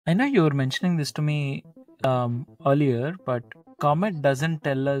I know you were mentioning this to me earlier, but Comet doesn't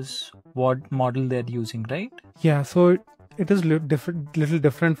tell us what model they're using, right? Yeah, so it is little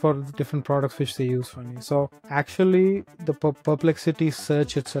different for the different products which they use for me. So actually, the perplexity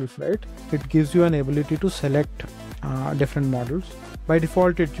search itself, right? It gives you an ability to select different models. By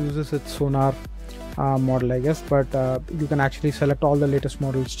default, it uses its sonar model, I guess, but you can actually select all the latest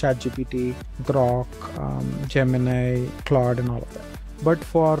models: ChatGPT, Grok, Gemini, Claude, and all of that. But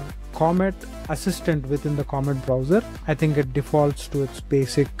for Comet Assistant within the Comet browser, I think it defaults to its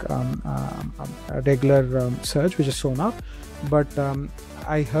basic regular search, which is sonar. But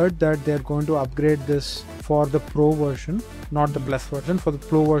I heard that they're going to upgrade this for the Pro version, not the Plus version. For the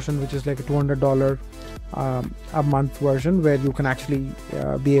Pro version, which is like a $200 a month version, where you can actually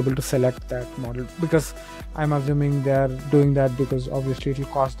be able to select that model, because I'm assuming they're doing that because obviously it'll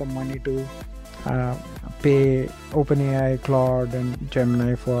cost them money to pay OpenAI, Claude, and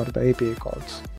Gemini for the API calls.